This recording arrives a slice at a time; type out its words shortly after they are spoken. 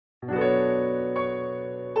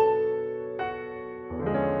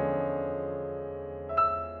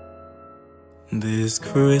This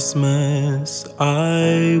Christmas,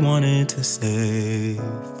 I wanted to say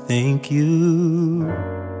thank you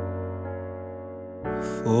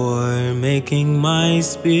for making my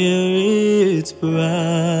spirits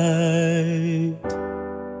bright.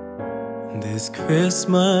 This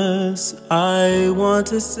Christmas, I want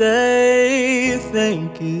to say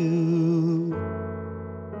thank you.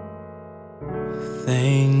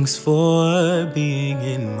 Thanks for being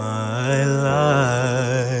in my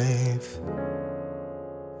life.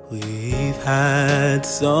 We've had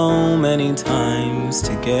so many times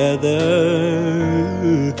together,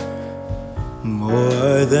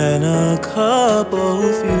 more than a couple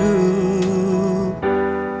few.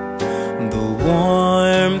 The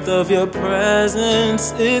warmth of your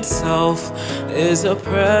presence itself is a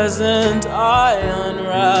present I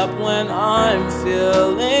unwrap when I'm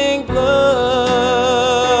feeling blue.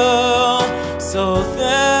 So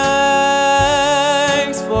thanks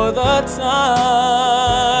for the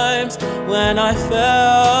times when I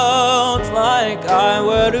felt like I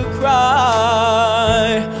were to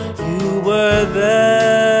cry. You were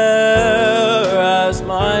there as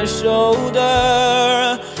my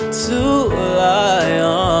shoulder to lie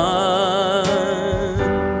on.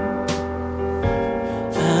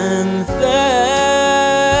 And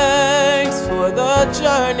thanks for the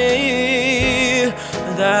journey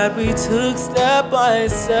that we took step by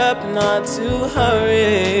step, not to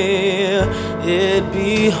hurry. It'd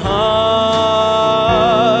be hard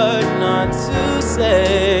not to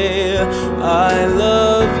say I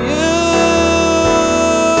love you.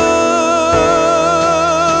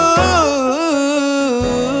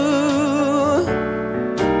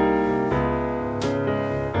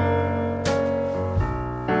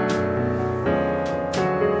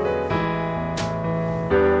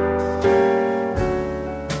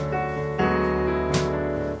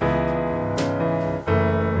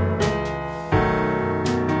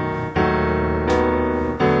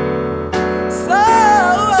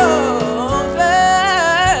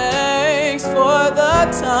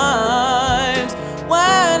 Times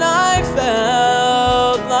when I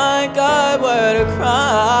felt like I were to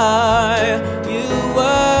cry, you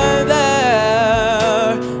were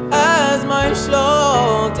there as my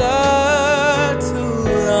shoulder to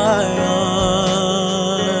lie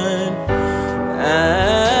on.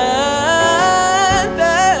 And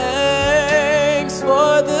thanks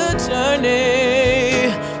for the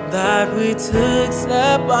journey that we took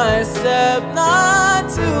step by step, not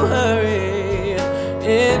to hurry.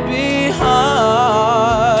 It'd be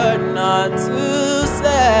hard not to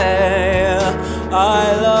say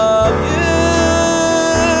I love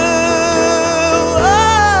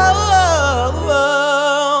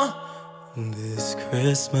you. This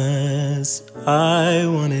Christmas, I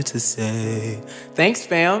wanted to say thanks,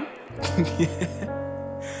 fam,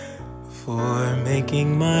 for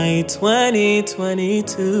making my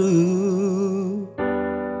 2022.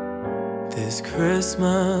 This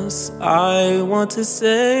Christmas, I want to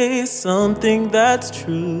say something that's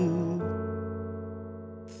true.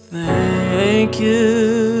 Thank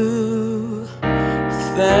you,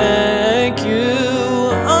 thank you,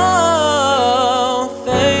 oh,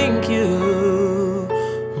 thank you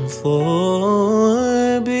for